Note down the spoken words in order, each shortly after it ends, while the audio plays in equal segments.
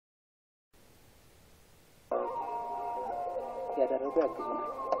ያደረጉ ያግዙናል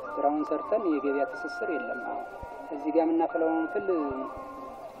ስራውን ሰርተን የገበያ ትስስር የለም እዚህ ጋር ምናፈለውን ፍል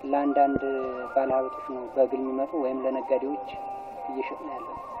ላንዳንድ ባለሀብቶች ነው በግል የሚመጡ ወይም ለነጋዴዎች እየሸጥን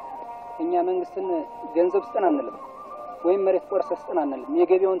ያለው እኛ መንግስትን ገንዘብ ስጠን አንልም ወይም መሬት ቆርሰ ስጠን አንልም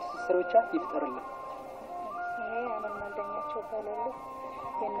የገበያውን ትስስር ብቻ ይፍጠርልን ይሄ አለም ማንደኛቸው ባላሉ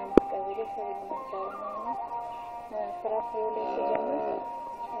የናንተ ቀበሌ ሰብል መስራትና ፍራፍሬው ላይ ሲጀምር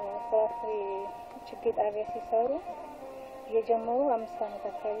ፍራፍሬ ችግኝ ጣቢያ ሲሰሩ የጀመሩ 5 አመት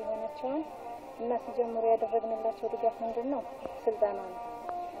አካባቢ ሆናቸው እና ሲጀምሩ ያደረግንላቸው ድጋፍ ምንድነው ስልጣና ነው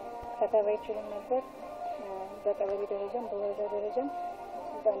ከተባይችልም ነበር በቀበሌ ደረጃም በወረዳ ደረጃም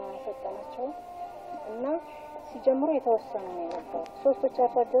ስልጣና ሰጣናቸው እና ሲጀምሩ የተወሰነ ነው ያለው ሶስቶች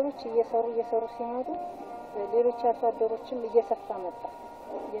አርሶ አደሮች እየሰሩ ሲመጡ ሌሎች አርሶ አደሮችም እየሰፋ መጣ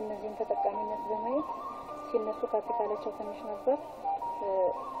የነዚህን ተጠቃሚነት በማየት ሲነሱ ካፒታላቸው ትንሽ ነበር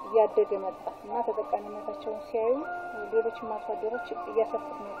ያደገ መጣ እና ተጠቃሚነታቸውን ሲያዩ ሌሎች አርሶ አደሮች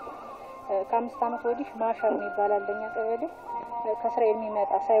እያሰፉት መጡ ከ5 አመት ወዲህ ማሻር የሚባል ለኛ ቀበሌ ከእስራኤል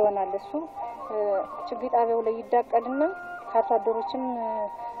የሚመጣ ሳይሆናል እሱ ችግኝ ጣቢያው ላይ ይዳቀልና አርሶ አደሮችም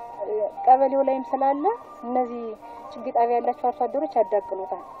ቀበሌው ላይም ስላለ እነዚህ ችግኝ ጣቢያ ያላቸው አርሶ አደሮች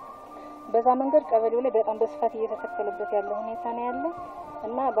ያዳቅሉታል በዛ መንገድ ቀበሌው ላይ በጣም በስፋት እየተተከለበት ያለው ሁኔታ ነው ያለው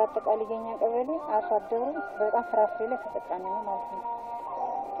እና በአጠቃላይ የኛ ቀበሌ አርሶ አደሩ በጣም ፍራፍሬ ላይ ተጠቃሚ ነው ማለት ነው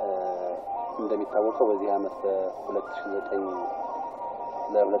እንደሚታወቀው በዚህ አመት 2009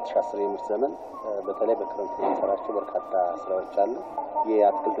 ለ2010 የምርት ዘመን በተለይ በክረምት የሚሰራቸው በርካታ ስራዎች አሉ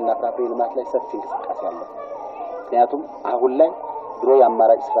የአትክልትና ፍራፍሬ ልማት ላይ ሰፊ እንቅስቃሴ አለ ምክንያቱም አሁን ላይ ድሮ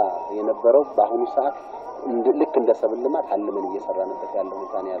ያማራጭ ስራ የነበረው በአሁኑ ሰዓት ልክ እንደ ሰብል ልማት አልመን እየሰራንበት ያለው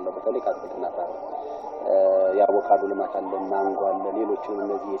ሁኔታ ነው ያለው በተለይ ከአትክልትና ፍራፍሬ የአቮካዶ ልማት አለ ማንጎ አለ ሌሎችም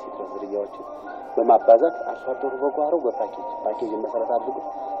እነዚህ የሲትረስ ዝርያዎች በማባዛት አርሶ አደሩ በጓሮ በፓኬጅ መሰረት አድርጎ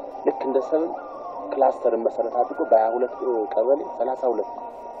ልክ እንደ ሰብል ክላስተር መሰረት አድርጎ በ22 ቀበሌ 32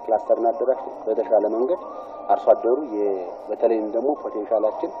 ክላስተርና አደራጅቶ በተሻለ መንገድ አርሶ አደሩ በተለይም ደግሞ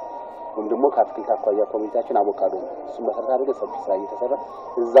ፖቴንሻላችን ወይም ደግሞ ከአትክልት አኳያ ኮሚኒቲያችን አቮካዶ እሱ መሰረት አድርገን ሰፊ ስራ እየተሰራ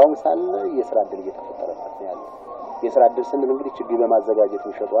እዛውም ሳለ የስራ እድል እየተፈጠረበት ነው ያለው የስራ እድል ስንል እንግዲህ ችግኝ በማዘጋጀት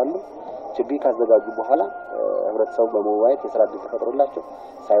ይሸጣሉ ችግኝ ካዘጋጁ በኋላ ህብረተሰቡ በመዋየት የስራ እድል ተፈጥሮላቸው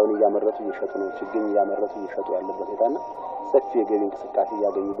ሳይሆን እያመረቱ እየሸጡ ነው ችግኝ እያመረቱ እየሸጡ ያለበት ሁኔታና ሰፊ የገቢ እንቅስቃሴ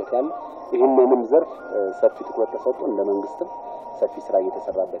እያገኙበት ያለ ይሄንንም ዘርፍ ሰፊ ትኩረት ተሰጥቶ እንደ መንግስትም ሰፊ ስራ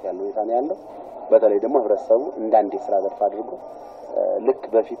እየተሰራበት ያለው ሁኔታ ነው ያለው በተለይ ደግሞ ህብረተሰቡ እንዳንዴ ስራ ዘርፍ አድርጎ ልክ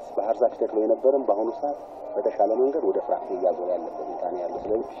በፊት ባህር ዛፍ ተክሎ የነበረን በአሁኑ ሰዓት በተሻለ መንገድ ወደ ፍራፍሬ እያዞረ ያለበት ሁኔታ ነው ያለው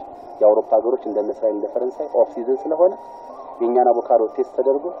ስለዚህ የአውሮፓ ሀገሮች እንደ እስራኤል እንደ ፈረንሳይ ኦፍ ሲዝን ስለሆነ የኛና አቮካዶ ቴስት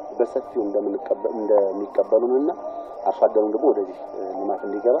ተደርጎ በሰፊው እንደሚቀበሉንና አርሶ አደሩን ደግሞ ወደዚህ ልማት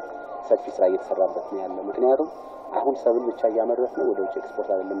እንዲገባ ሰፊ ስራ እየተሰራበት ነው ያለው ምክንያቱም አሁን ሰብል ብቻ እያመረተ ነው ወደ ውጭ ኤክስፖርት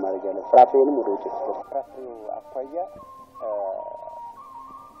አይደለም ማድረግ ያለው ፍራፍሬንም ወደ ውጭ ኤክስፖርት ፍራፍሬው አኳያ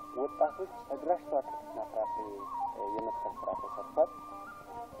ወጣቶች ተደራጅተው ፍራፍሬ የመትከል ስራ ተሰርቷል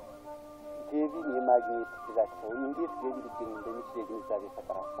ገቢ የማግኘት ይዛቸው እንዴት ገቢ ሊገኝ እንደሚችል የግንዛቤ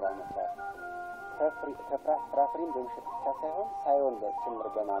ፈጠራ ስራ መስራት ፍራፍሬን በመሸጥ ብቻ ሳይሆን በጭምር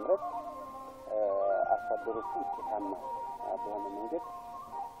በማምረት አርሶ አደሮቹ ውጤታማ በሆነ መንገድ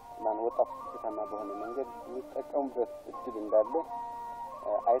ወጣቶች ውጤታማ በሆነ መንገድ የሚጠቀሙበት እድል እንዳለ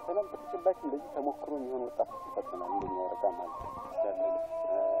አይተናል በተጨባጭ እንደዚህ ተሞክሮ የሚሆን ወጣቶች ይፈጠናል እንደኛ ወረዳ ማለት ነው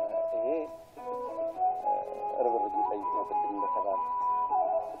ይሄ ርብርብ ይጠይቃል ቅድም እንደተባለ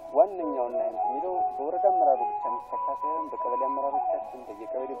ዋንኛውና የሚለው በወረዳ አመራሩ ብቻ የሚፈታ ሳይሆን በቀበሌ አመራሮቻችን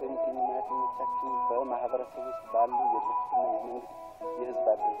በየቀበሌው በሚገኙ ሙያተኞቻችን በማህበረሰቡ ውስጥ ባሉ የድርጅትና የመንግስት የህዝብ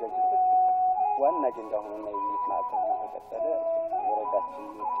አደረጃጀቶች ዋና አጀንዳ ሆኖና የውይይት ማዕከል ሆኖ ተቀጠለ ወረዳችን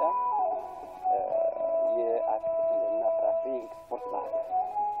ብቻ የአትክልትና ፍራፍሬ ኤክስፖርት ማዕከል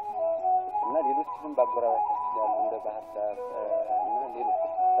እና ሌሎችንም በአጎራባቻችን ያሉ እንደ ባህር ዳር እና ሌሎች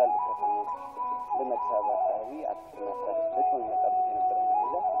ትላልቅ ከተሞች ለመድረስ አካባቢ አትክልትና ፍራፍሬ በጣም የሚመጣበት የነበረው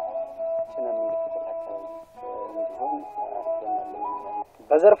ሁኔታ ጭነን እንድትተካከል እንዲሆን አስበናል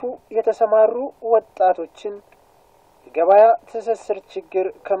በዘርፉ የተሰማሩ ወጣቶችን የገበያ ትስስር ችግር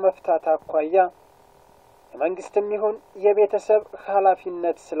ከመፍታት አኳያ የመንግስትም ይሁን የቤተሰብ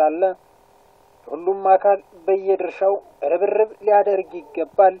ኃላፊነት ስላለ ሁሉም አካል በየድርሻው ርብርብ ሊያደርግ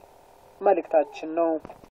ይገባል መልእክታችን ነው